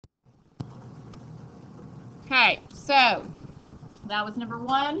Okay, so that was number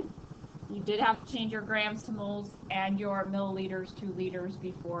 1. You did have to change your grams to moles and your milliliters to liters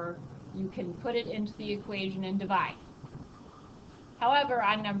before you can put it into the equation and divide. However,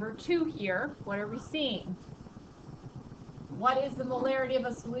 on number 2 here, what are we seeing? What is the molarity of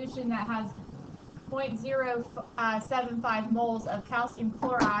a solution that has 0.075 moles of calcium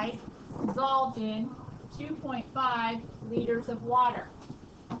chloride dissolved in 2.5 liters of water?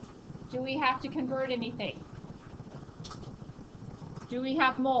 Do we have to convert anything? Do we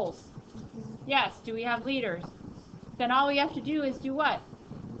have moles? Yes. Do we have liters? Then all we have to do is do what?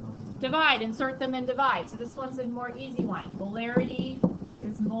 Divide. Insert them and divide. So this one's a more easy one. Molarity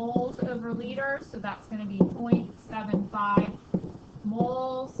is moles over liters, so that's going to be 0.75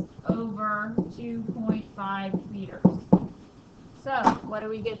 moles over 2.5 liters. So what do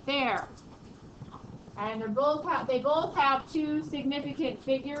we get there? And they both have 2 significant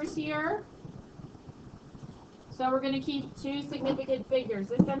figures here. So we're going to keep 2 significant figures.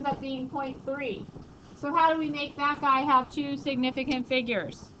 This ends up being 0.3. So how do we make that guy have 2 significant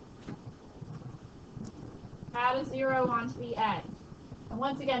figures? Add a 0 onto the end. And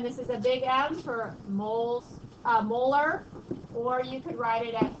once again, this is a big M for moles, molar, or you could write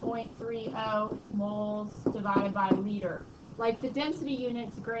it at 0.30 moles divided by liter. Like the density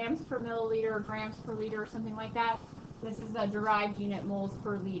units, grams per milliliter, grams per liter, or something like that. This is a derived unit, moles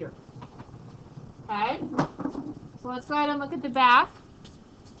per liter. Okay, so let's go ahead and look at the back.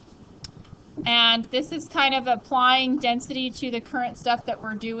 And this is kind of applying density to the current stuff that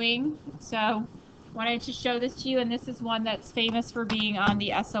we're doing. So wanted to show this to you, and this is one that's famous for being on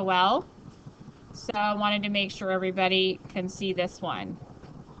the SOL. So I wanted to make sure everybody can see this one.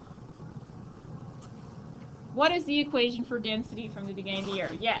 What is the equation for density from the beginning of the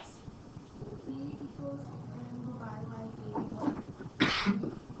year? Yes? B equals M divided by B.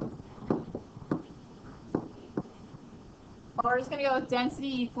 We're just going to go with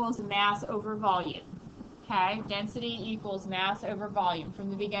density equals mass over volume. Okay? Density equals mass over volume from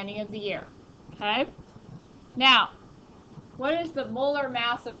the beginning of the year. Okay? Now, what is the molar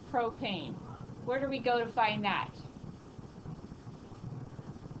mass of propane? Where do we go to find that?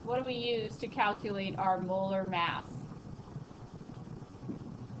 What do we use to calculate our molar mass?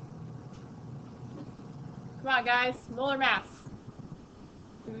 Come on, guys. Molar mass.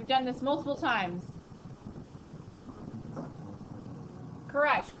 We've done this multiple times.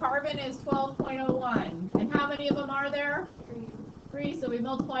 Correct. Carbon is 12.01. And how many of them are there? 3. So we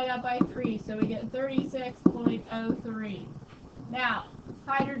multiply that by 3. So we get 36.03. Now,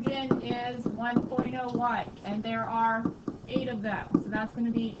 hydrogen is 1.01. And there are 8 of them. So that's going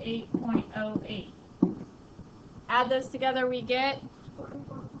to be 8.08. Add those together, we get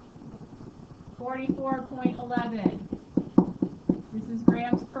 44.11. This is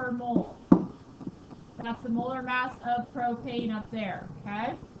grams per mole. That's the molar mass of propane up there,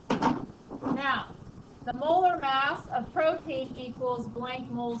 okay? Now, the molar mass of propane equals blank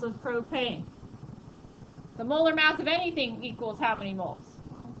moles of propane. The molar mass of anything equals how many moles?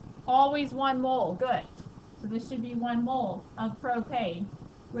 Always 1 mole. Good. So this should be 1 mole of propane,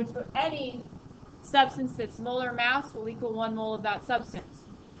 which for any substance that's molar mass will equal 1 mole of that substance.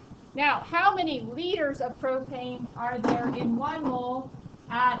 Now, how many liters of propane are there in 1 mole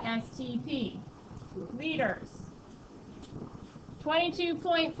at STP? Liters.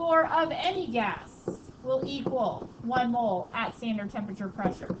 22.4 of any gas will equal 1 mole at standard temperature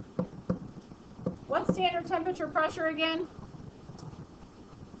pressure. What's standard temperature pressure again?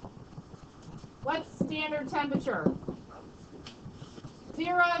 What's standard temperature?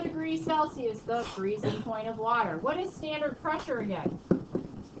 0 degrees Celsius, the freezing point of water. What is standard pressure again?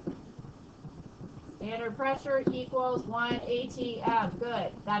 Standard pressure equals 1 atm.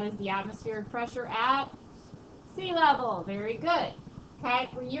 Good. That is the atmospheric pressure at sea level. Very good. Okay,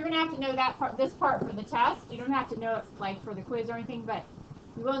 well, you're going to have to know that part, this part for the test. You don't have to know it like for the quiz or anything, but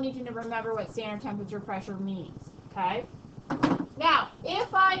you will need to remember what standard temperature pressure means. Okay. Now,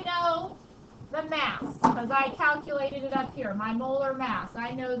 if I know the mass, because I calculated it up here, my molar mass,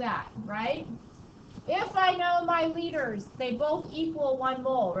 I know that, right? If I know my liters, they both equal 1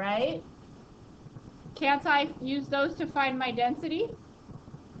 mole, right? Can't I use those to find my density?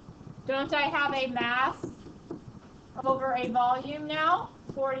 Don't I have a mass over a volume now?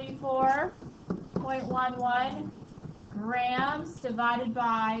 44.11 grams divided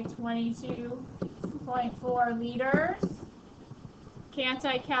by 22.4 liters. Can't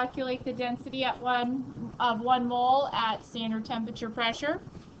I calculate the density at 1 mole at standard temperature pressure?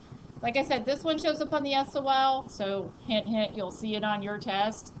 Like I said, this one shows up on the SOL, so hint, hint, you'll see it on your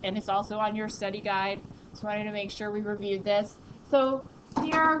test, and it's also on your study guide. So I wanted to make sure we reviewed this. So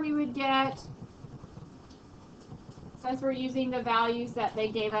here we would get Since we're using the values that they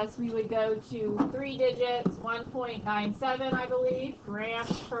gave us, we would go to 3 digits, 1.97, I believe,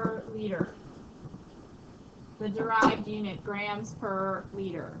 grams per liter. The derived unit, grams per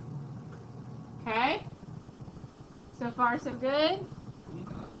liter. Okay? So far, so good?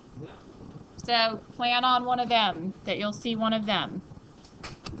 So plan on one of them, that you'll see one of them.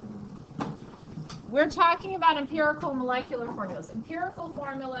 We're talking about empirical molecular formulas. Empirical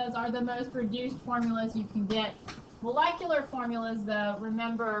formulas are the most reduced formulas you can get. Molecular formulas, though,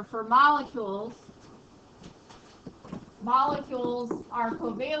 remember, for molecules are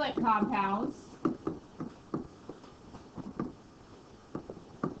covalent compounds.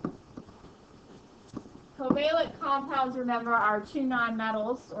 Covalent compounds, remember, are two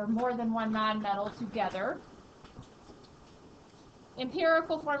nonmetals or more than one nonmetal together.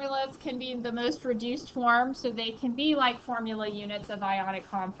 Empirical formulas can be in the most reduced form, so they can be like formula units of ionic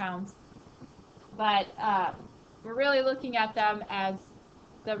compounds. But we're really looking at them as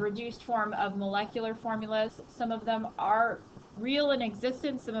the reduced form of molecular formulas. Some of them are real in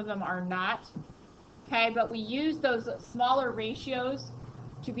existence, some of them are not. Okay, but we use those smaller ratios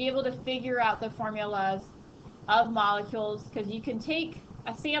to be able to figure out the formulas of molecules, because you can take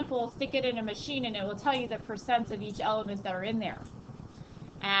a sample, stick it in a machine, and it will tell you the percents of each element that are in there.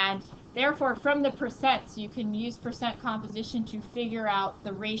 And therefore, from the percents, you can use percent composition to figure out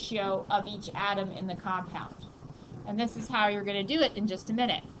the ratio of each atom in the compound. And this is how you're going to do it in just a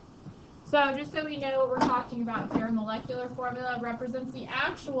minute. So just so we know what we're talking about here, molecular formula represents the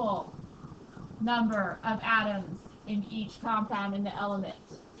actual number of atoms in each compound in the element.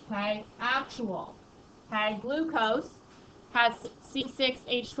 Okay, actual. Okay, glucose has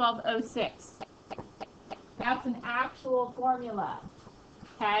C6H12O6. That's an actual formula.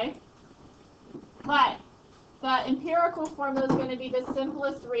 Okay, but the empirical formula is going to be the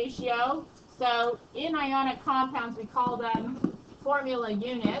simplest ratio. So in ionic compounds, we call them formula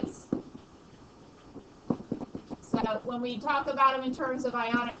units. So when we talk about them in terms of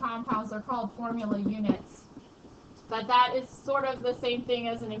ionic compounds, they're called formula units. But that is sort of the same thing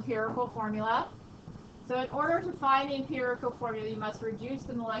as an empirical formula. So in order to find the empirical formula, you must reduce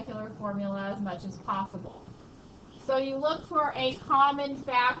the molecular formula as much as possible. So you look for a common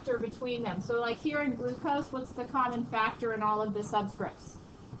factor between them. So like here in glucose, what's the common factor in all of the subscripts?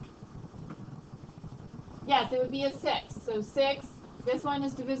 Yes, it would be a 6. So 6, this one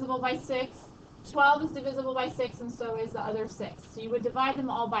is divisible by 6, 12 is divisible by 6, and so is the other 6. So you would divide them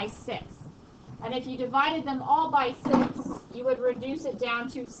all by 6. And if you divided them all by 6, you would reduce it down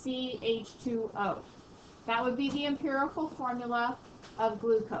to CH2O. That would be the empirical formula of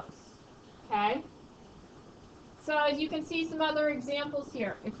glucose. Okay? So as you can see some other examples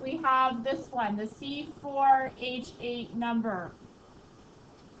here. If we have this one, the C4H8 number,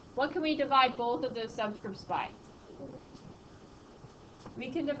 what can we divide both of those subscripts by? We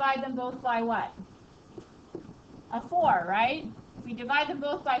can divide them both by what? A 4, right? If we divide them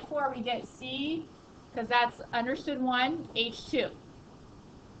both by 4, we get C, because that's understood 1, H2.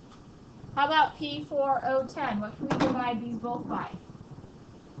 How about P4O10? What can we divide these both by?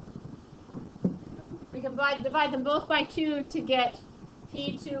 We can divide them both by 2 to get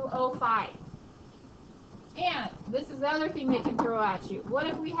P2O5. And this is the other thing they can throw at you. What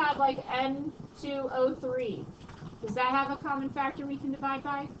if we have like N2O3? Does that have a common factor we can divide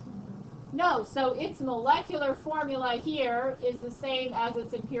by? No, so its molecular formula here is the same as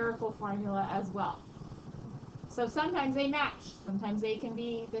its empirical formula as well. So sometimes they match, sometimes they can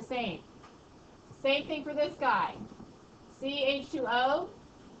be the same. Same thing for this guy. CH2O,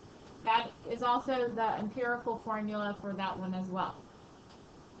 that is also the empirical formula for that one as well.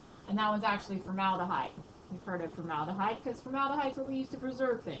 And that one's actually formaldehyde. You've heard of formaldehyde because formaldehyde is what we use to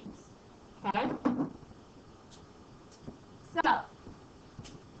preserve things. Okay? So,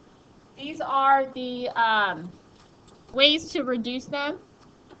 these are the ways to reduce them.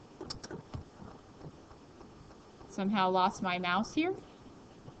 Somehow lost my mouse here.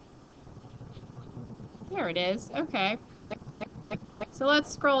 There it is. Okay. So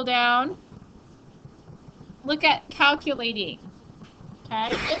let's scroll down. Look at calculating.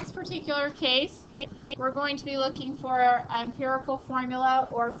 Okay. In this particular case, we're going to be looking for empirical formula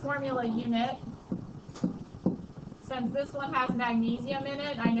or formula unit. Since this one has magnesium in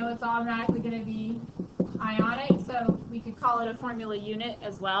it, I know it's automatically going to be ionic, so we could call it a formula unit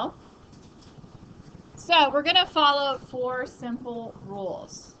as well. So we're going to follow 4 simple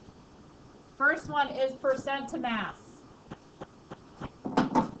rules. First one is percent to mass.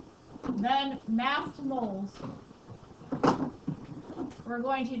 Then mass to moles. We're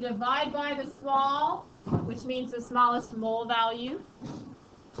going to divide by the small, which means the smallest mole value.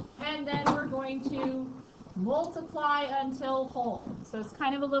 And then we're going to multiply until whole. So it's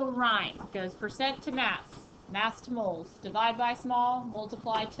kind of a little rhyme. It goes percent to mass, mass to moles, divide by small,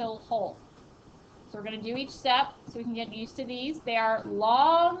 multiply till whole. So we're going to do each step so we can get used to these. They are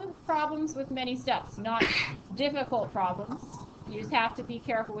long problems with many steps, not difficult problems. You just have to be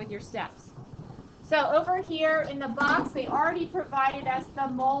careful with your steps. So over here in the box, they already provided us the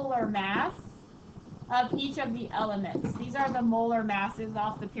molar mass of each of the elements. These are the molar masses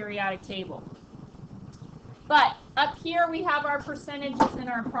off the periodic table. But up here we have our percentages in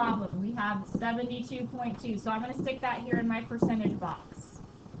our problem. We have 72.2. So I'm going to stick that here in my percentage box.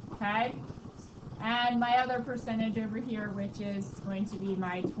 Okay? And my other percentage over here, which is going to be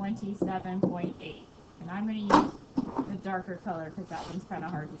my 27.8. And I'm going to use the darker color because that one's kind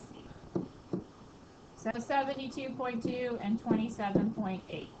of hard to see. So 72.2 and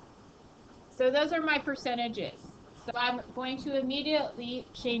 27.8. So those are my percentages. So I'm going to immediately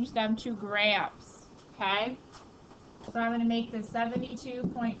change them to grams. Okay? So I'm going to make this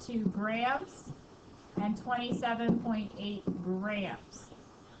 72.2 grams and 27.8 grams.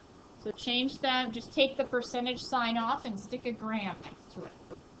 So change them, just take the percentage sign off and stick a gram next to it.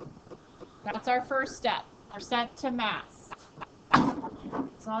 That's our first step, percent to mass.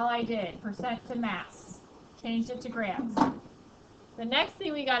 That's all I did, percent to mass. Changed it to grams. The next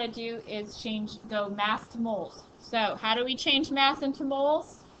thing we got to do is go mass to moles. So how do we change mass into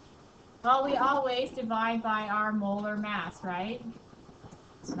moles? Well, we always divide by our molar mass, right?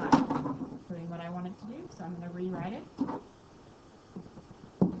 It's not doing what I want it to do, so I'm going to rewrite it.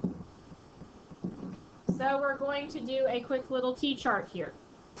 So we're going to do a quick little T-chart here.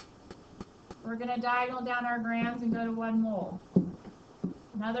 We're going to diagonal down our grams and go to 1 mole.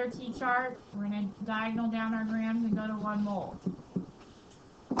 Another T-chart, we're going to diagonal down our grams and go to 1 mole.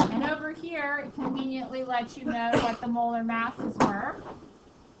 And over here, it conveniently lets you know what the molar masses were.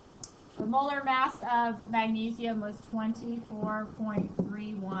 The molar mass of magnesium was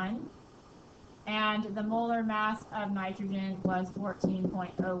 24.31, and the molar mass of nitrogen was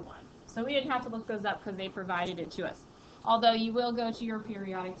 14.01. So we didn't have to look those up because they provided it to us. Although you will go to your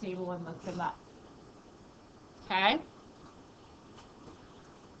periodic table and look them up. Okay?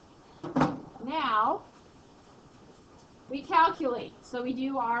 Now, we calculate. So we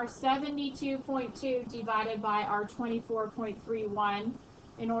do our 72.2 divided by our 24.31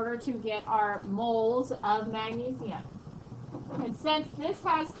 in order to get our moles of magnesium. And since this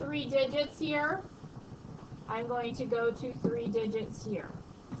has 3 digits here, I'm going to go to 3 digits here.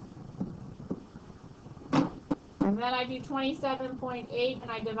 And then I do 27.8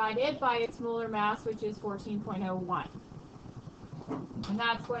 and I divide it by its molar mass, which is 14.01. And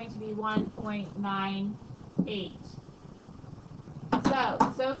that's going to be 1.98.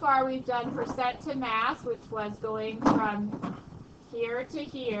 So far we've done percent to mass, which was going from here to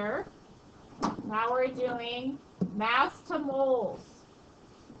here. Now we're doing mass to moles.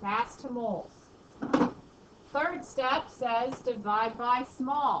 Mass to moles. Third step says divide by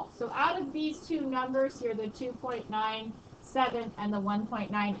small. So out of these two numbers here, the 2.97 and the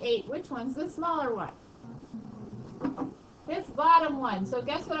 1.98, which one's the smaller one? This bottom one. So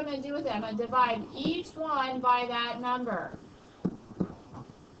guess what I'm going to do with it? I'm going to divide each one by that number.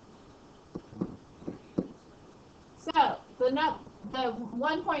 So the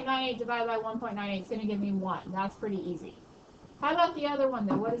 1.98 divided by 1.98 is going to give me 1. That's pretty easy. How about the other one,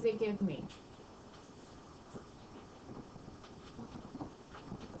 though? What does it give me?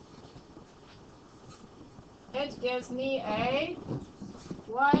 It gives me a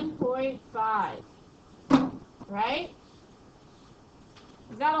 1.5, right?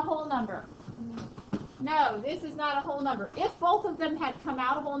 Is that a whole number? No, this is not a whole number. If both of them had come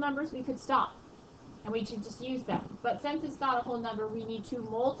out whole numbers, we could stop, and we should just use them. But since it's not a whole number, we need to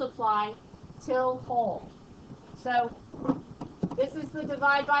multiply till whole. So this is the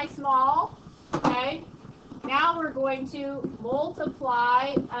divide by small, okay? Now we're going to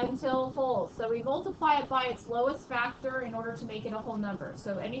multiply until whole. So we multiply it by its lowest factor in order to make it a whole number.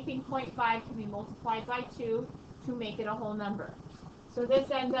 So anything 0.5 can be multiplied by 2 to make it a whole number. So this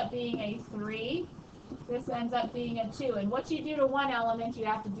ends up being a 3. This ends up being a 2. And what you do to one element, you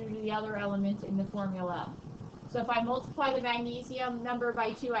have to do to the other element in the formula. So if I multiply the magnesium number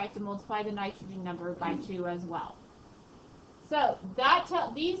by 2, I have to multiply the nitrogen number by 2 as well. So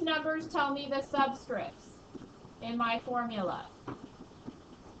these numbers tell me the subscripts in my formula.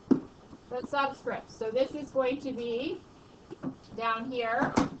 The subscripts. So this is going to be down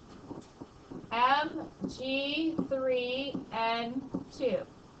here Mg3N2.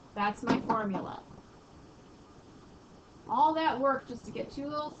 That's my formula. All that work just to get 2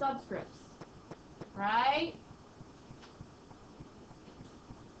 little subscripts, right?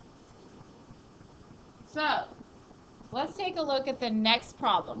 So let's take a look at the next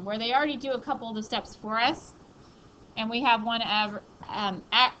problem where they already do a couple of the steps for us, and we have one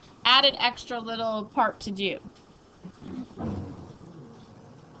added extra little part to do.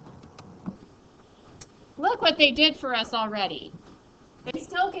 Look what they did for us already. They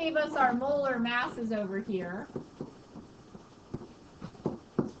still gave us our molar masses over here.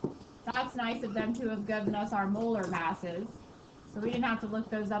 That's nice of them to have given us our molar masses, so we didn't have to look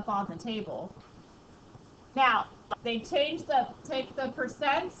those up on the table. Now, they take the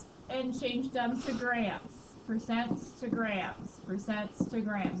percents and changed them to grams. Percents to grams. Percents to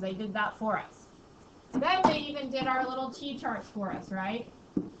grams. They did that for us. Then they even did our little T-charts for us, right?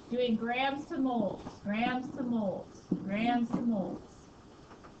 Doing grams to moles, grams to moles, grams to moles.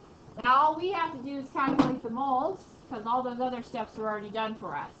 Now all we have to do is calculate the moles, because all those other steps were already done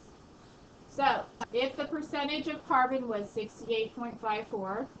for us. So, if the percentage of carbon was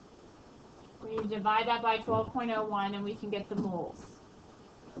 68.54, we divide that by 12.01 and we can get the moles.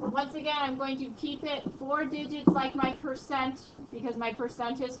 Once again, I'm going to keep it 4 digits like my percent, because my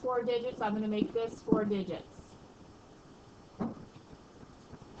percent is 4 digits. I'm going to make this 4 digits.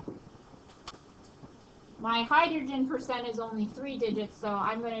 My hydrogen percent is only 3 digits, so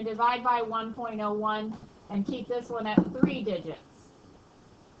I'm going to divide by 1.01 and keep this one at 3 digits.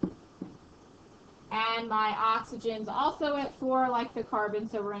 And my oxygen's also at 4 like the carbon,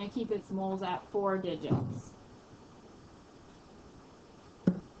 so we're going to keep its moles at 4 digits.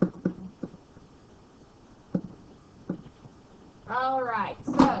 All right,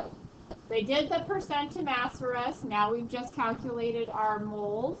 so they did the percent to mass for us. Now we've just calculated our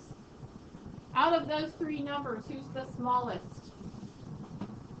moles. Out of those 3 numbers, who's the smallest?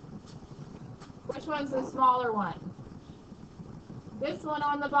 Which one's the smaller one? This one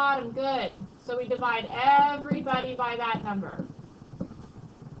on the bottom, good. So we divide everybody by that number.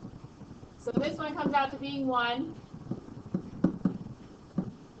 So this one comes out to being 1.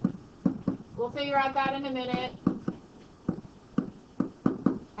 We'll figure out that in a minute.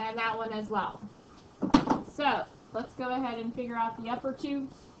 And that one as well. So let's go ahead and figure out the upper two.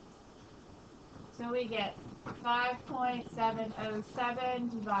 So we get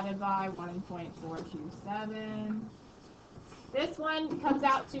 5.707 divided by 1.427. This one comes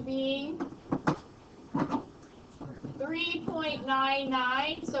out to be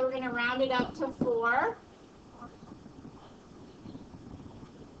 3.99, so we're going to round it up to 4.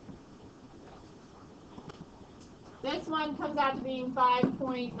 This one comes out to being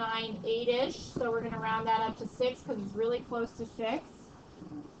 5.98-ish, so we're going to round that up to 6 because it's really close to 6.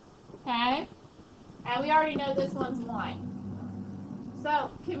 Okay? And we already know this one's 1.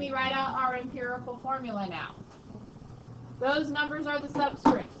 So, can we write out our empirical formula now? Those numbers are the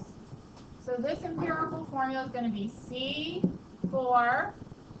subscripts. So this empirical formula is going to be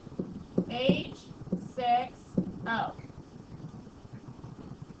C4H6O.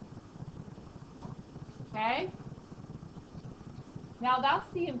 Okay? Now that's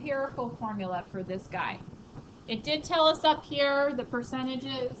the empirical formula for this guy. It did tell us up here the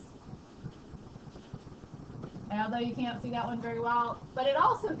percentages. And although you can't see that one very well, but it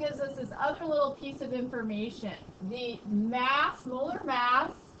also gives us this other little piece of information. The mass, molar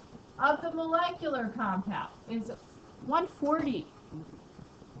mass of the molecular compound is 140.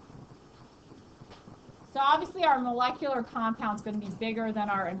 So obviously our molecular compound is going to be bigger than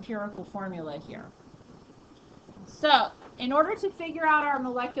our empirical formula here. So in order to figure out our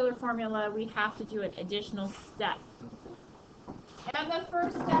molecular formula, we have to do an additional step. And the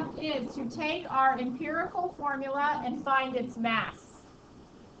first step is to take our empirical formula and find its mass.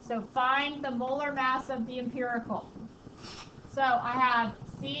 So find the molar mass of the empirical. So I have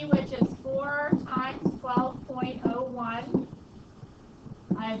C, which is 4 times 12.01.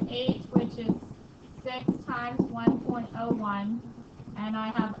 I have H, which is 6 times 1.01. And I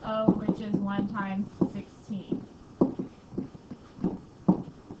have O, which is 1 times 16.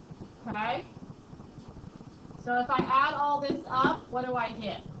 Okay? So if I add all this up, what do I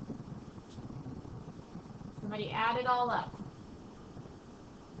get? Somebody add it all up.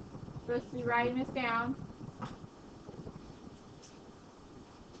 Supposed to be writing this down.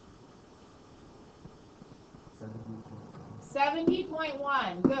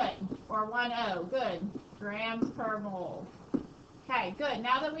 70.1, good. Or 10, good. Grams per mole. Okay, good.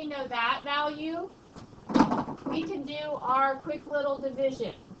 Now that we know that value, we can do our quick little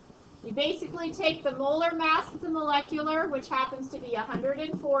division. You basically take the molar mass of the molecular, which happens to be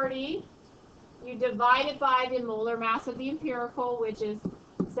 140. You divide it by the molar mass of the empirical, which is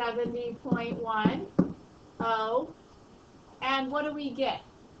 70.10. And what do we get?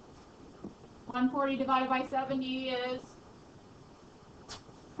 140 divided by 70 is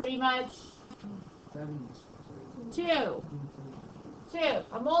pretty much 2. 2.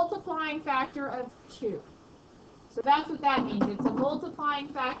 A multiplying factor of 2. So that's what that means. It's a multiplying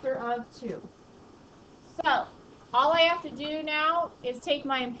factor of 2. So all I have to do now is take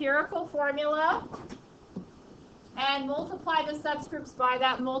my empirical formula and multiply the subscripts by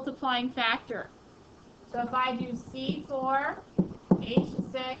that multiplying factor. So if I do C4,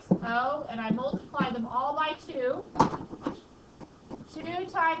 H6O, and I multiply them all by 2, 2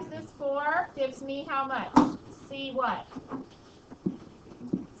 times this 4 gives me how much? C what?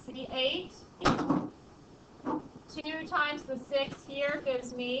 C8. 2 times the 6 here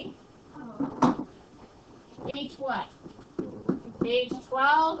gives me H what?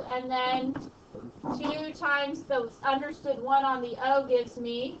 H12, and then 2 times the understood 1 on the O gives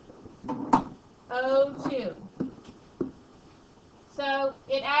me O2. So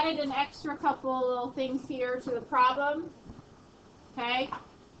it added an extra couple little things here to the problem. Okay?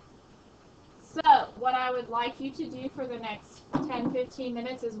 So what I would like you to do for the next 10-15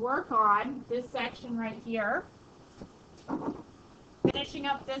 minutes is work on this section right here. Finishing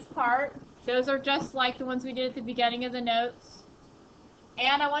up this part. Those are just like the ones we did at the beginning of the notes.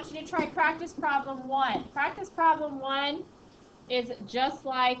 And I want you to try practice problem 1. Practice problem 1 is just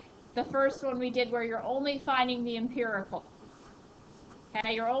like the first one we did where you're only finding the empirical.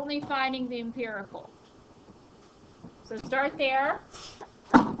 Okay, you're only finding the empirical. So start there.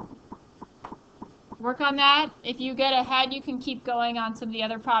 Work on that. If you get ahead, you can keep going on some of the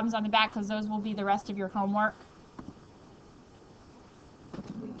other problems on the back because those will be the rest of your homework.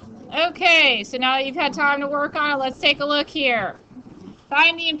 Okay, so now that you've had time to work on it, let's take a look here.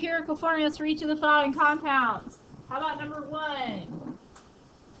 Find the empirical formulas for each of the following compounds. How about number 1?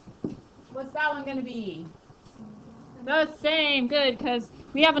 What's that one going to be? The same. Good, because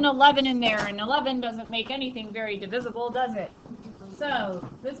we have an 11 in there, and 11 doesn't make anything very divisible, does it? So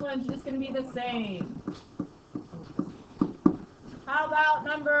this one's just going to be the same. How about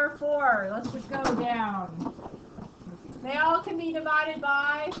number 4? Let's just go down. They all can be divided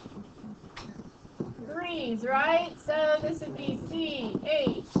by 3's, right? So this would be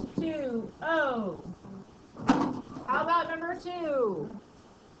CH2O. How about number 2?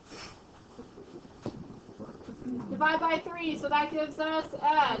 Divide by 3, so that gives us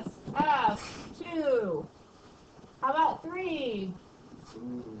SF2. How about 3?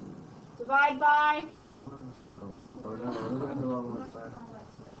 Divide by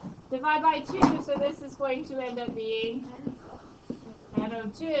 2, so this is going to end up being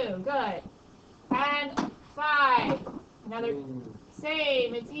NO2. Good. And 5. Another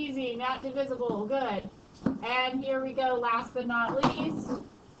same. It's easy, not divisible. Good. And here we go, last but not least.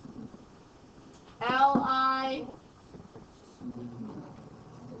 LiO2.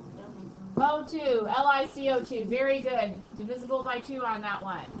 LiCO2. Very good. Divisible by 2 on that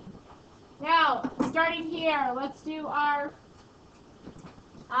one. Now, starting here, let's do our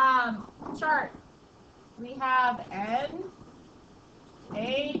chart. We have N,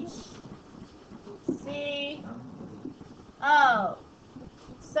 H, C, O.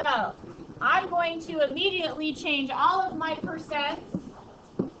 So, I'm going to immediately change all of my percents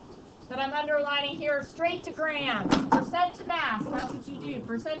that I'm underlining here straight to grams. Percent to mass, that's what you do,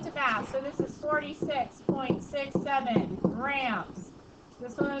 percent to mass. So this is 46.67 grams.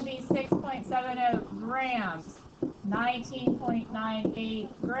 This one would be 6.70 grams, 19.98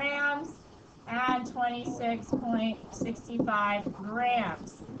 grams, and 26.65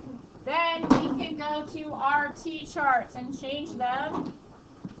 grams. Then we can go to our T-charts and change them.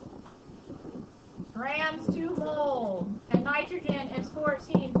 Grams to mole, and nitrogen is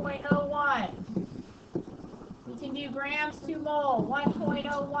 14.01. We can do grams to mole.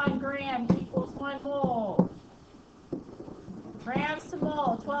 1.01 grams equals 1 mole. Grams to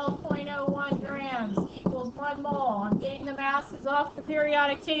mole, 12.01 grams equals 1 mole. I'm getting the masses off the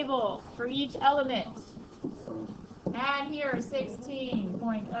periodic table for each element. And here,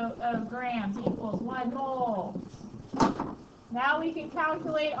 16.00 grams equals 1 mole. Now we can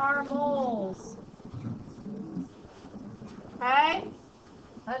calculate our moles. Okay?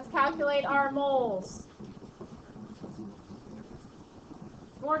 Let's calculate our moles.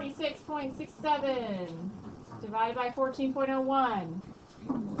 46.67 divided by 14.01.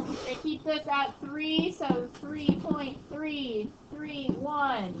 Okay, keep this at 3, so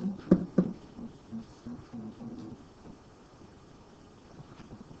 3.331.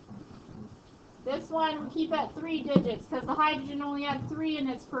 This one we keep at 3 digits because the hydrogen only had 3 in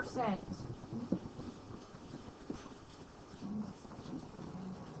its percent.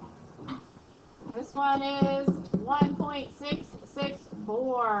 This one is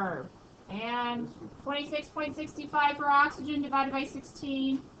 1.664. And 26.65 for oxygen divided by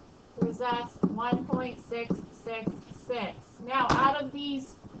 16 gives us 1.666. Now, out of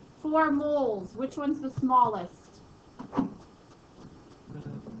these 4 moles, which one's the smallest?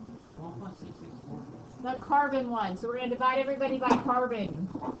 The carbon one. So we're going to divide everybody by carbon.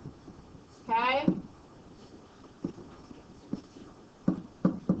 Okay?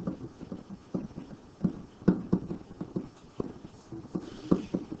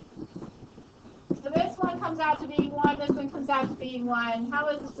 So this one comes out to being 1. This one comes out to being 1.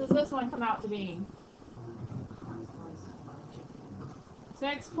 Does this one come out to being?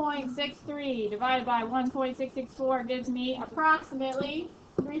 6.63 divided by 1.664 gives me approximately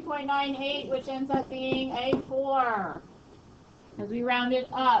 3.98, which ends up being a 4, as we round it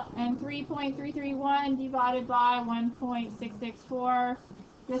up. And 3.331 divided by 1.664,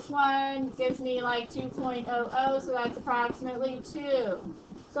 this one gives me like 2.00, so that's approximately 2.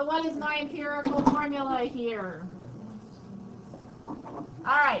 So what is my empirical formula here? All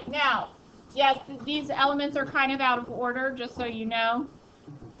right, now, yes, these elements are kind of out of order, just so you know.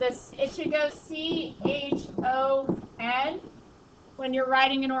 It should go CHON when you're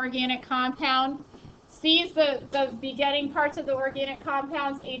writing an organic compound. C is the beginning parts of the organic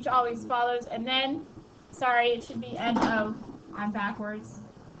compounds. H always follows. And then, sorry, it should be NO. I'm backwards.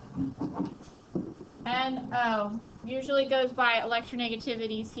 NO. Usually goes by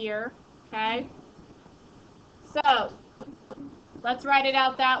electronegativities here. Okay? So, let's write it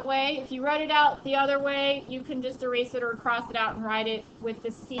out that way. If you wrote it out the other way, you can just erase it or cross it out and write it with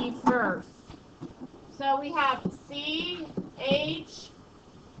the C first. So we have C, H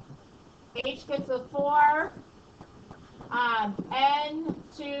gets a 4, N,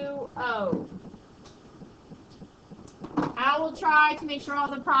 2, O. I will try to make sure all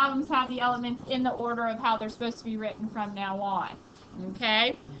the problems have the elements in the order of how they're supposed to be written from now on.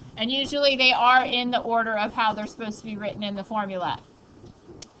 Okay? And usually they are in the order of how they're supposed to be written in the formula.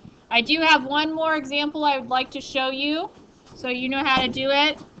 I do have one more example I would like to show you, so you know how to do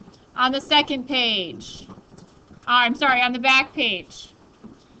it. On the second page. I'm sorry, on the back page.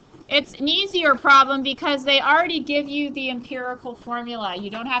 It's an easier problem because they already give you the empirical formula. You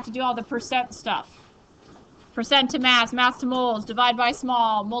don't have to do all the percent stuff. Percent to mass, mass to moles, divide by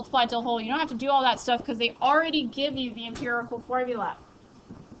small, multiply to whole. You don't have to do all that stuff because they already give you the empirical formula.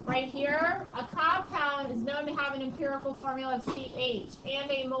 Right here, a compound is known to have an empirical formula of CH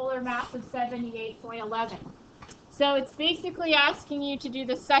and a molar mass of 78.11. So it's basically asking you to do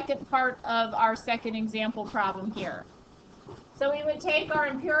the second part of our second example problem here. So we would take our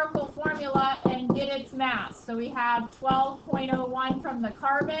empirical formula and get its mass. So we have 12.01 from the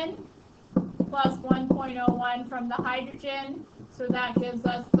carbon plus 1.01 from the hydrogen. So that gives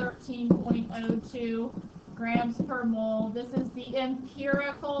us 13.02 grams per mole. This is the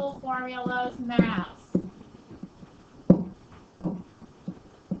empirical formula's mass.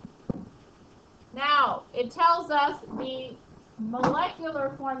 Now, it tells us the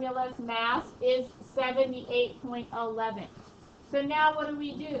molecular formula's mass is 78.11. So now what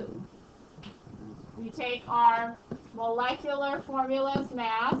do? We take our molecular formula's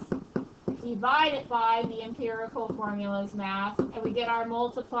mass, divide it by the empirical formula's mass, and we get our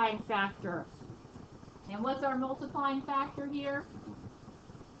multiplying factor. And what's our multiplying factor here?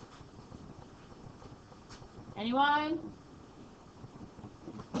 Anyone?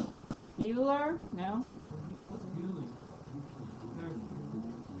 Euler? No?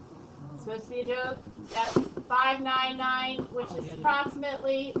 It's supposed to be a joke. That's 599, which is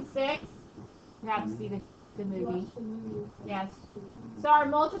approximately 6. You have to see the movie. Yes. So our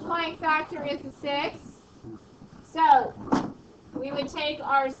multiplying factor is a 6. So we would take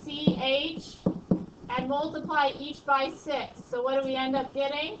our CH and multiply each by 6. So what do we end up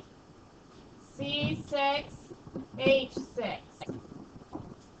getting? C6H6.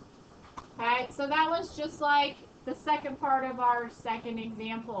 Okay, so that was just like the second part of our second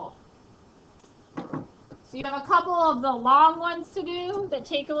example. So you have a couple of the long ones to do that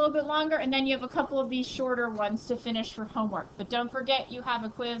take a little bit longer, and then you have a couple of these shorter ones to finish for homework. But don't forget you have a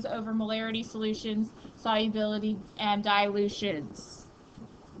quiz over molarity solutions, solubility, and dilutions.